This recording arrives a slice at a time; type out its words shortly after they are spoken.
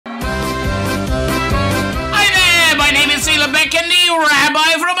Lebetkin, the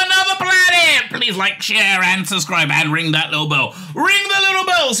rabbi from another planet. Please like, share, and subscribe, and ring that little bell. Ring the little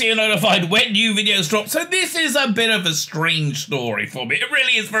bell so you're notified when new videos drop. So this is a bit of a strange story for me. It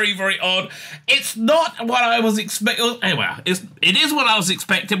really is very, very odd. It's not what I was expecting. Anyway, it is what I was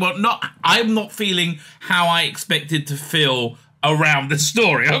expecting, but I'm not feeling how I expected to feel around this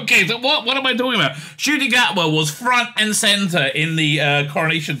story. Okay, so what am I talking about? Ncuti was front and center in the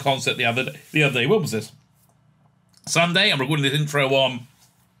Coronation concert the other day. What was this? Sunday? I'm recording this intro on,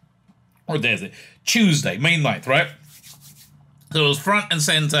 what day is it? Tuesday, May 9th, right? So it was front and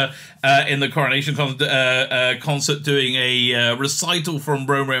center in the Coronation concert doing a recital from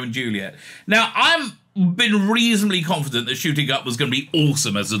Romeo and Juliet. Now, I'm been reasonably confident that Ncuti was going to be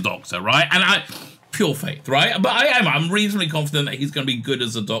awesome as a Doctor, right? And pure faith, right? But I'm reasonably confident that he's going to be good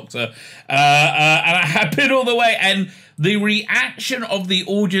as a Doctor. And I have been all the way, and the reaction of the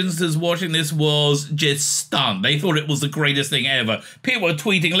audiences watching this was just stunned. They thought it was the greatest thing ever. People were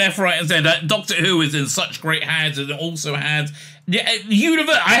tweeting left, right, and said that Doctor Who is in such great hands, and it also has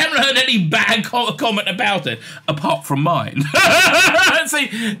universe. I haven't heard any bad comment about it, apart from mine.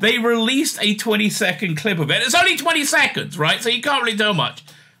 See, they released a 20-second clip of it. It's only 20 seconds, right? So you can't really tell much.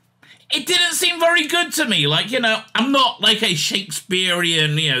 It didn't seem very good to me. Like, I'm not like a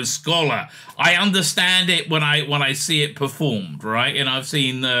Shakespearean, scholar. I understand it when I see it performed, right? And I've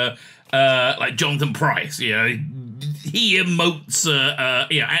seen like Jonathan Pryce, he emotes,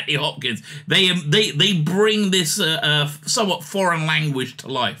 Anthony Hopkins. They bring this somewhat foreign language to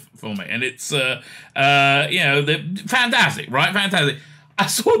life for me, and it's they're fantastic, right? Fantastic. I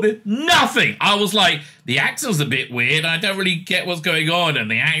saw nothing. I was like, the accent's a bit weird. I don't really get what's going on.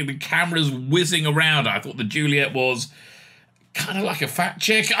 And the camera's whizzing around. I thought the Juliet was kind of like a fat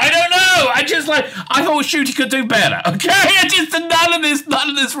chick. I don't know. I thought Ncuti could do better. Okay? None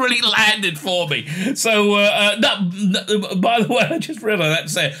of this really landed for me. So, by the way, I just realized that to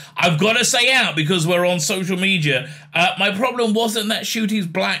say, I've got to say out because we're on social media. My problem wasn't that Ncuti's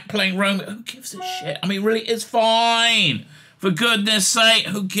black playing Romeo. Who gives a shit? I mean, really, it's fine. For goodness sake,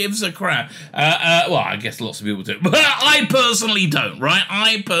 who gives a crap? Well, I guess lots of people do. But I personally don't, right?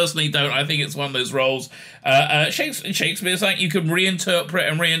 I personally don't. I think it's one of those roles. Shakespeare's like you can reinterpret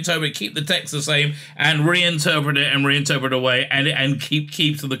and reinterpret, keep the text the same, and reinterpret it and reinterpret away, and keep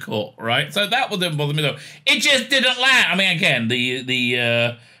to the court, right? So that didn't bother me, though. It just didn't land. I mean, again,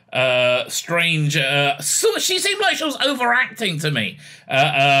 the strange, so she seemed like she was overacting to me.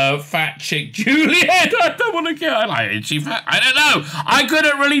 Fat chick Juliet, I don't want to get, is she fat? I don't know. I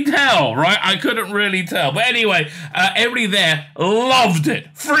couldn't really tell, right? I couldn't really tell. But anyway, everybody there loved it.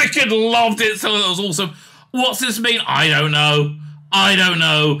 Freaking loved it. So it was awesome. What's this mean? I don't know. Is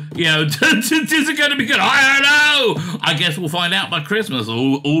it going to be good? I don't know. I guess we'll find out by Christmas.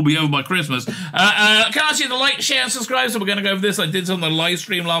 All be over by Christmas. Can I ask you to like, share, and subscribe? So we're going to go over this. I did this on the live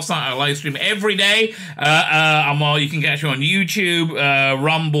stream last night. I live stream every day. You can catch me on YouTube,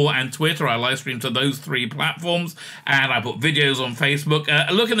 Rumble, and Twitter. I live stream to those 3 platforms. And I put videos on Facebook.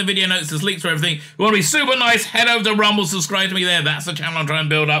 Look in the video notes. There's links for everything. If you want to be super nice, head over to Rumble. Subscribe to me there. That's the channel I'm trying to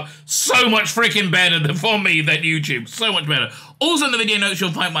build up. So much freaking better for me than YouTube. So much better. Also in the video notes,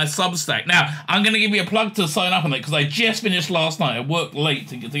 you'll find my Substack. Now, I'm going to give you a plug to sign up on it because I just finished last night. I worked late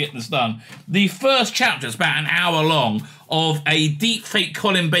to get this done. The first chapter is about an hour long of a deepfake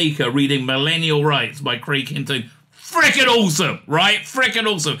Colin Baker reading Millennial Rights by Craig Hinton. Freaking awesome, right? Freaking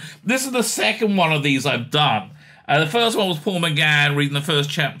awesome. This is the second one of these I've done. The first one was Paul McGann reading the first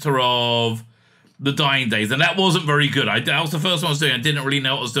chapter of The Dying Days, and that wasn't very good. That was the first one I was doing. I didn't really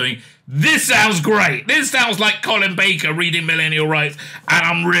know what I was doing. This sounds great. This sounds like Colin Baker reading Millennial Rights, and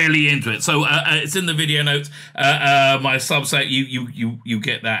I'm really into it. So it's in the video notes. My Substack, you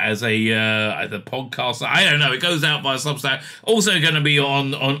get that as a podcast. I don't know. It goes out via Substack. Also going to be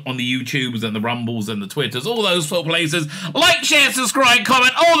on the YouTubes and the Rumbles and the Twitters, all those sort of places. Like, share, subscribe,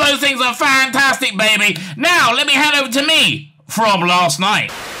 comment. All those things are fantastic, baby. Now let me hand over to me from last night.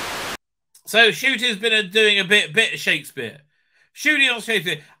 So Ncuti's been doing a bit of Shakespeare. Ncuti on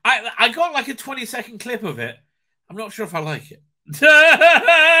Shakespeare. I got like a 20-second clip of it. I'm not sure if I like it. But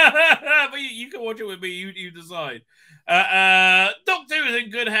you can watch it with me. You decide. Doctor Who is in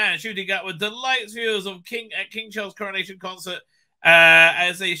good hands. Ncuti delights viewers of King Charles' Coronation concert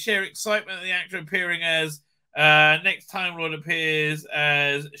as they share excitement at the actor appearing as next Time Lord appears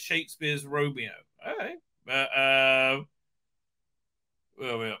as Shakespeare's Romeo. Okay. Where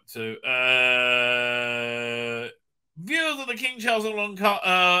are we up to? Viewers of the King Charles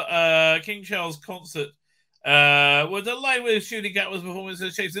concert were delighted with Ncuti Gatwa's performance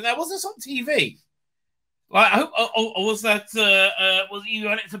as Shakespeare. Now, was this on TV? Like, I hope, or was that was you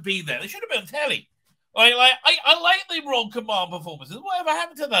want it to be there? They should have been on telly. I like the Royal Command performances. Whatever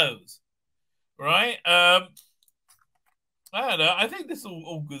happened to those? Right? I don't know. I think this is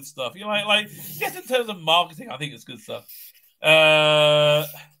all good stuff. You know, like just in terms of marketing, I think it's good stuff.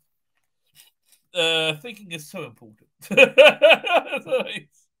 Thinking is so important.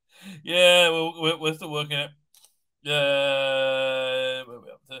 Yeah, we're still working it.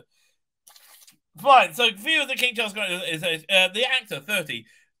 Fine. So, viewers of King Charles is the actor 30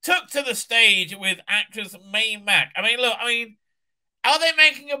 took to the stage with actress May Mack. I mean, look. I mean, are they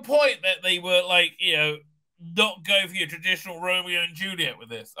making a point that they were like, you know, not go for your traditional Romeo and Juliet with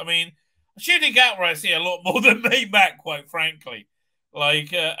this? I mean, Shooting Out I see a lot more than May Mack, quite frankly.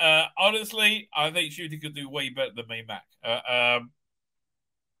 Like, honestly, I think Shooting could do way better than May Mack.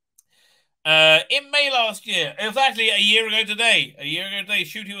 In May last year, it was actually a year ago today.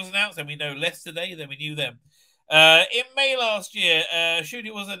 Shooting was announced, and we know less today than we knew then. In May last year,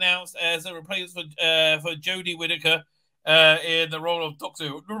 Shooting was announced as a replacement for Jodie Whittaker in the role of Doctor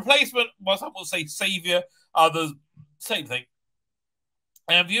Who. The replacement, some will say savior, others same thing.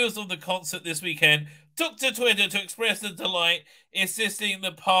 And viewers of the concert this weekend took to Twitter to express their delight, insisting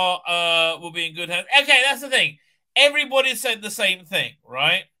the part will be in good hands. Okay, that's the thing. Everybody said the same thing,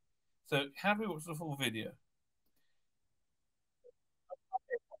 right? So, how do we watch the full video?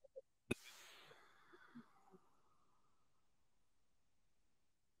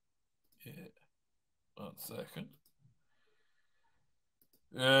 Yeah. 1 second.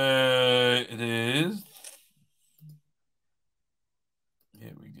 It is.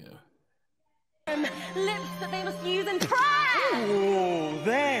 Here we go. Lips that they must use in prayer. Oh,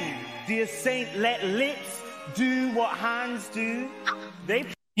 then, dear saint, let lips do what hands do.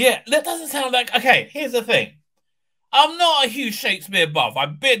 Yeah, that doesn't sound like... Okay, here's the thing. I'm not a huge Shakespeare buff.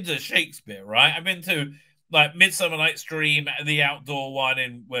 I've been to Shakespeare, right? I've been to, like, Midsummer Night's Dream, the outdoor one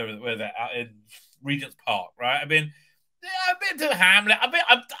in... Where that? Out in Regent's Park, right? I've been to Hamlet.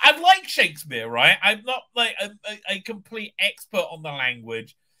 I like Shakespeare, right? I'm not, like, a complete expert on the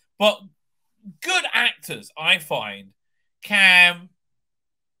language. But good actors, I find, can...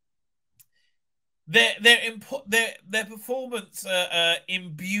 Their performance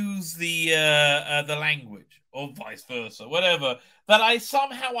imbues the language, or vice versa, whatever. That I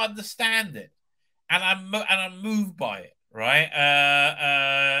somehow understand it, and I'm moved by it, right?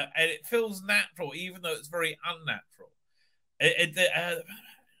 And it feels natural, even though it's very unnatural.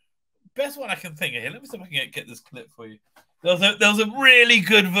 Best one I can think of here. Let me see if I can get this clip for you. There was a really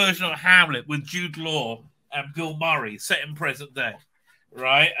good version of Hamlet with Jude Law and Bill Murray set in present day,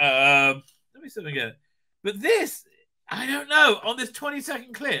 right? Let me see if I get it. But this, I don't know. On this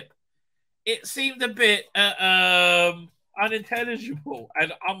 20-second clip, it seemed a bit unintelligible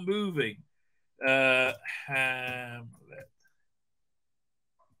and unmoving. Hamlet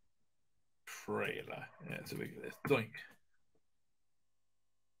trailer. Yeah, so we get this. Doink.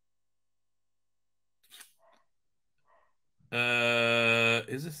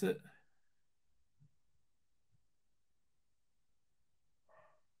 Is this it?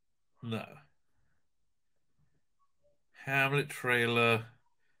 No. Hamlet trailer.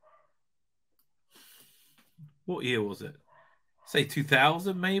 What year was it? Say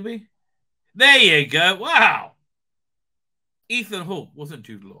 2000, maybe? There you go. Wow. Ethan Hawke wasn't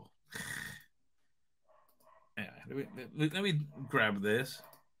Jude Law. Yeah, let me grab this.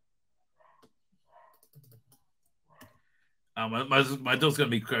 My dog's going to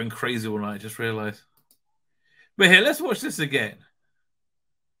be going crazy all night, I just realized. But here, let's watch this again.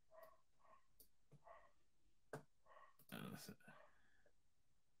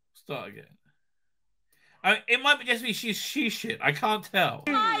 Start again. It might just be she shit. I can't tell.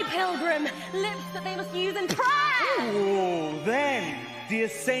 My pilgrim, lips that they must use in prayer. Oh, then, dear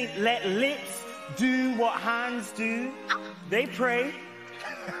saint, let lips do what hands do. They pray.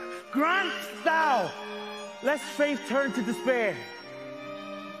 Grant thou, lest faith turn to despair.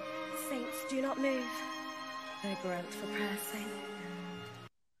 Saints do not move. They grant for prayer's sake.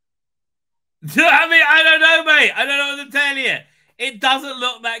 I mean, I don't know, mate. I don't know what to tell you. It doesn't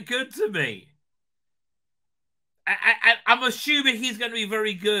look that good to me. I'm assuming he's going to be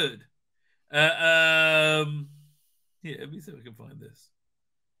very good. Yeah, let me see if I can find this.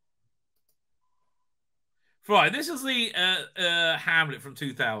 Right, this is the Hamlet from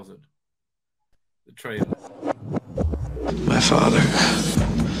 2000. The trailer. My father.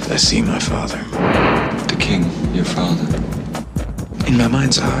 I see my father. The king, your father. In my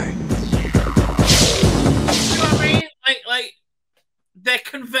mind's eye. You know what I mean? Like they're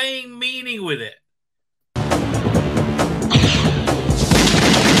conveying meaning with it.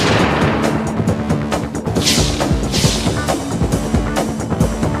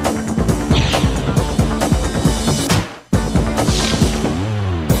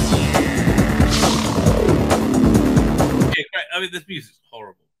 this music's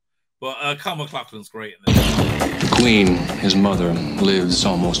horrible. But Carl McLachlan's great in this. The Queen, his mother, lives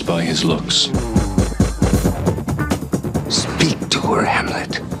almost by his looks. Speak to her,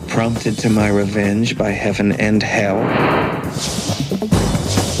 Hamlet. Prompted to my revenge by heaven and hell.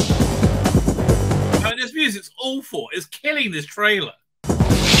 This music's awful. It's killing this trailer.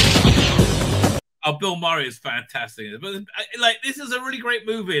 Oh, Bill Murray is fantastic. But like, this is a really great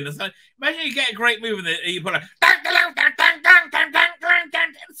movie. And it's like, imagine you get a great movie and you put a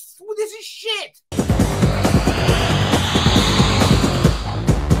this is shit.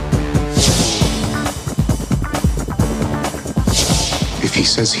 If he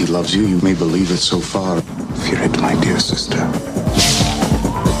says he loves you, you may believe it so far. Fear it, my dear sister.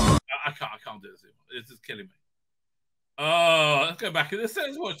 I can't do this anymore. This is killing me. Oh, let's go back. Let's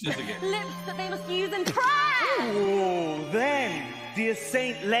watch this again. Lips that they must use in prayer. Oh, then, dear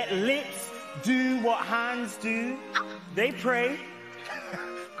saint, let lips do what hands do. They pray.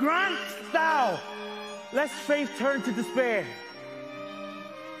 Grant thou, lest faith turn to despair.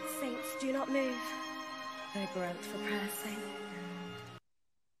 Saints, do not move. They grant for prayer's sake.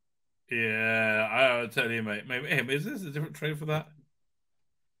 Yeah, I'll tell you, mate. Maybe is this a different trailer for that?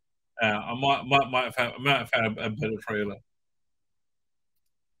 I might have found a better trailer.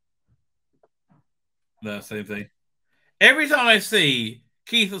 No, same thing. Every time I see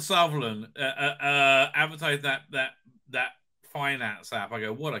Keith Sutherland advertise that finance app, I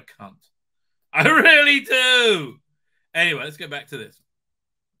go, "What a cunt!" I really do. Anyway, let's get back to this.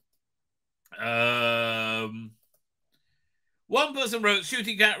 One person wrote,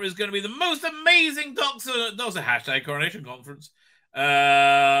 Ncuti Gatwa is going to be the most amazing doctor. Hashtag Coronation Conference.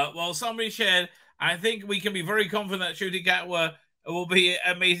 Well, somebody shared, I think we can be very confident that Ncuti Gatwa will be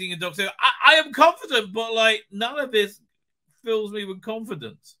amazing in Doctor Who. I am confident, but like none of this fills me with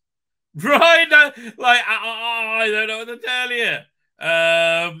confidence. Right? I don't know what to tell you.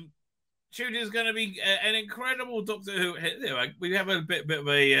 Ncuti is going to be an incredible Doctor Who. We have a bit of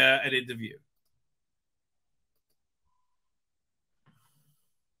an interview.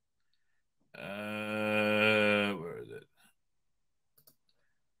 Where is it?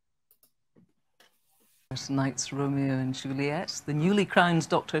 Tonight's Romeo and Juliet, the newly crowned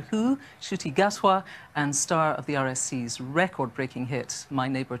Doctor Who, Ncuti Gatwa, and star of the RSC's record-breaking hit, My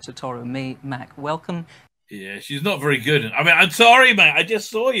Neighbour Totoro, May Mac. Welcome. Yeah, she's not very good. I mean, I'm sorry, mate. I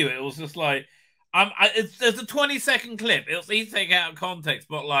just saw you. It was just like, there's a 20-second clip. It's easy to take out of context,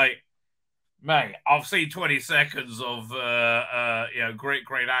 but like, mate, I've seen 20 seconds of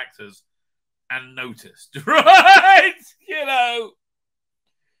great actors and noticed, right? You know,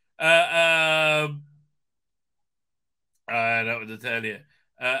 I don't know what to tell you.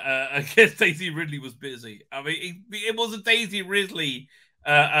 I guess Daisy Ridley was busy. I mean, it was a Daisy Ridley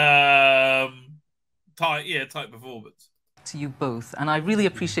type performance. To you both, and I really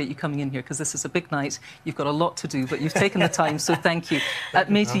appreciate you coming in here because this is a big night. You've got a lot to do, but you've taken the time, so thank you.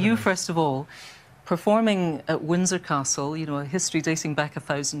 May, to you first of all, performing at Windsor Castle, you know, a history dating back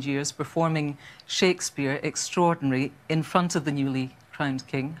 1,000 years, performing Shakespeare, extraordinary, in front of the newly crowned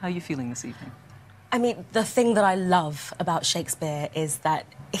king. How are you feeling this evening? I mean, the thing that I love about Shakespeare is that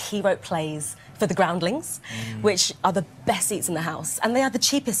he wrote plays for the groundlings, which are the best seats in the house, and they are the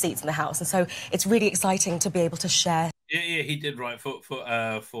cheapest seats in the house, and so it's really exciting to be able to share. Yeah, he did write for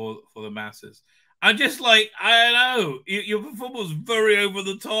the masses. I'm just like, I don't know, your performance was very over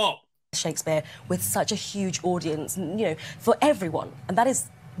the top. Shakespeare with such a huge audience, you know, for everyone, and that is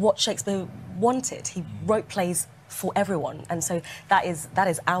what Shakespeare wanted. He wrote plays for everyone, and so that is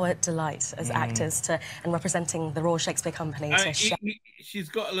our delight as actors and representing the Royal Shakespeare Company. She's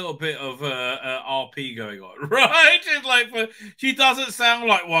got a little bit of RP going on, right? She's like, she doesn't sound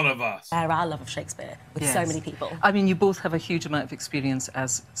like one of us. Share our love of Shakespeare with so many people. I mean, you both have a huge amount of experience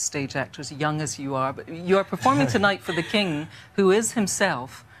as stage actors, young as you are, but you are performing tonight for the King, who is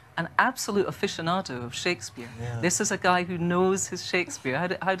himself an absolute aficionado of Shakespeare. Yeah. This is a guy who knows his Shakespeare.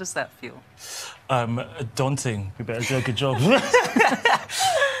 How does that feel? Daunting. We better do a good job.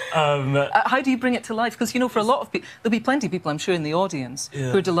 How do you bring it to life? Because, you know, for a lot of people, there'll be plenty of people, I'm sure, in the audience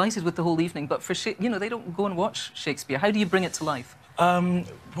who are delighted with the whole evening, but for, you know, they don't go and watch Shakespeare. How do you bring it to life? Well,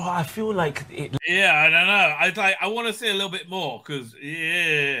 I feel like it... Yeah, I don't know. I want to see a little bit more, because,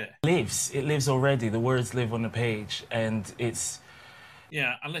 It lives already. The words live on the page, and it's...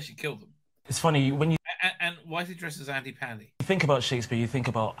 Yeah, unless you kill them. It's funny, when you... And why is he dressed as Andy Pandy? You think about Shakespeare, you think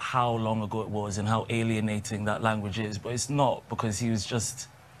about how long ago it was and how alienating that language is, but it's not, because he was just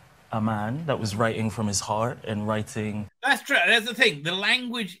a man that was writing from his heart and writing... That's true. That's the thing. The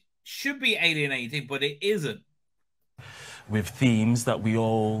language should be alienating, but it isn't. With themes that we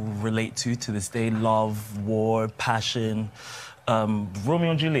all relate to this day: love, war, passion,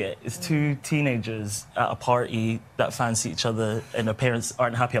 Romeo and Juliet is two teenagers at a party that fancy each other and their parents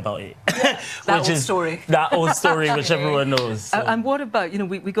aren't happy about it. That old story. That old story, which everyone knows. So. And what about, you know,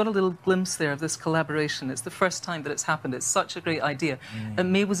 we got a little glimpse there of this collaboration. It's the first time that it's happened. It's such a great idea.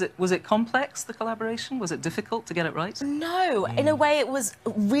 And May, was it complex, the collaboration? Was it difficult to get it right? No, in a way it was a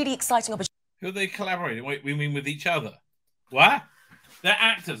really exciting opportunity. Who are they collaborating? Wait, we mean with each other? What? They're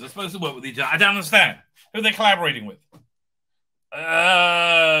actors. They're supposed to work with each other. I don't understand. Who are they collaborating with?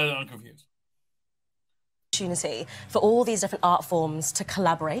 I'm confused. Opportunity for all these different art forms to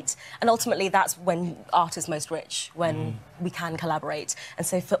collaborate, and ultimately that's when art is most rich, when we can collaborate. And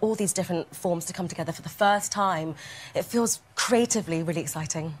so for all these different forms to come together for the first time, it feels creatively really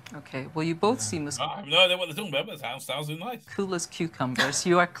exciting. Okay, well, you both seem as I have no idea what they're talking about, but it sounds nice. cool as cucumbers.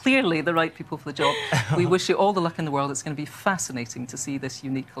 You are clearly the right people for the job. We wish you all the luck in the world. It's going to be fascinating to see this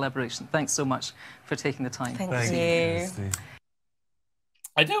unique collaboration. Thanks so much for taking the time. Thank you.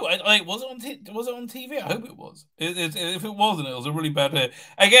 I do. Was it on TV? I hope it was. If it wasn't, it was a really bad day.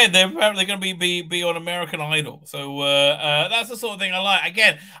 Again, they're apparently going to be on American Idol. So that's the sort of thing I like.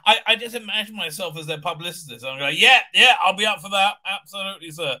 Again, I just imagine myself as their publicist. I'm going, yeah, I'll be up for that.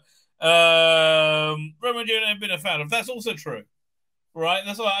 Absolutely, sir. Romeo and Juliet, I've been a fan of. That's also true. Right?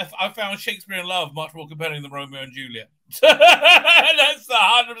 That's why I found Shakespeare in Love much more compelling than Romeo and Juliet. That's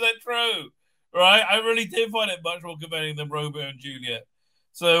 100% true. Right? I really did find it much more compelling than Romeo and Juliet.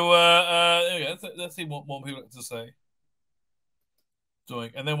 So, let's see what more people have to say.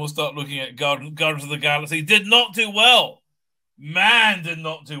 And then we'll start looking at Guardians of the Galaxy. Did not do well. Man, did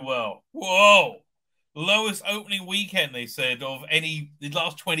not do well. Whoa. Lowest opening weekend, they said, of the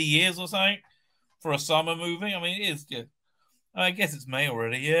last 20 years or something for a summer movie. I mean, it is just... I guess it's May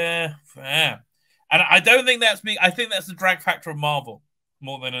already. Yeah. And I don't think that's me. I think that's the drag factor of Marvel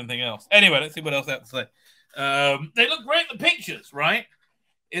more than anything else. Anyway, let's see what else they have to say. They look great in the pictures, right?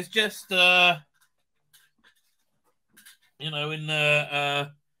 It's just, in when I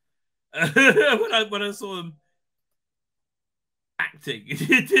saw them acting,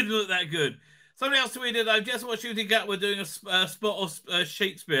 it didn't look that good. Somebody else tweeted, I just watched Ncuti Gatwa doing a spot of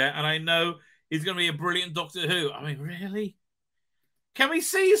Shakespeare, and I know he's going to be a brilliant Doctor Who. I mean, really? Can we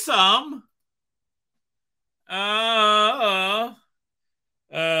see some? So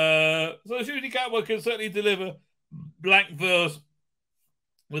Ncuti Gatwa can certainly deliver blank verse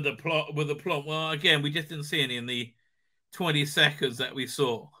with the plot. Well, again, we just didn't see any in the 20 seconds that we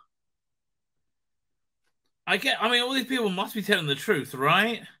saw. I mean, all these people must be telling the truth,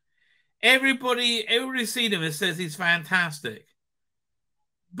 right? Everybody's seen him and says he's fantastic.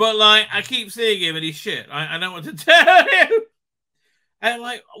 But, like, I keep seeing him and he's shit. I don't want to tell you. And,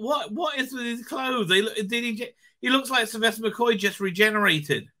 like, what is with his clothes? He looks like Sylvester McCoy just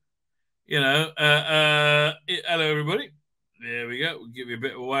regenerated. Hello, everybody. There we go. We'll give you a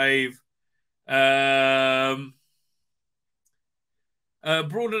bit of a wave.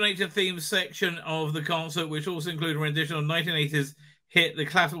 Broader nature theme section of the concert, which also included a rendition of 1980s hit the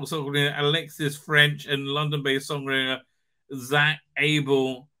classical songwriter Alexis French and London-based songwriter Zach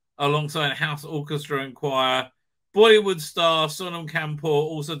Abel, alongside house orchestra and choir. Bollywood star Sonam Kapoor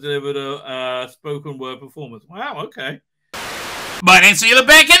also delivered a spoken word performance. Wow, okay. My name's Tzvi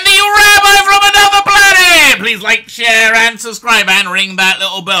Lebetkin, the rabbi from another planet! Please like, share, and subscribe, and ring that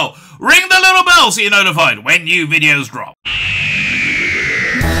little bell. Ring the little bell so you're notified when new videos drop.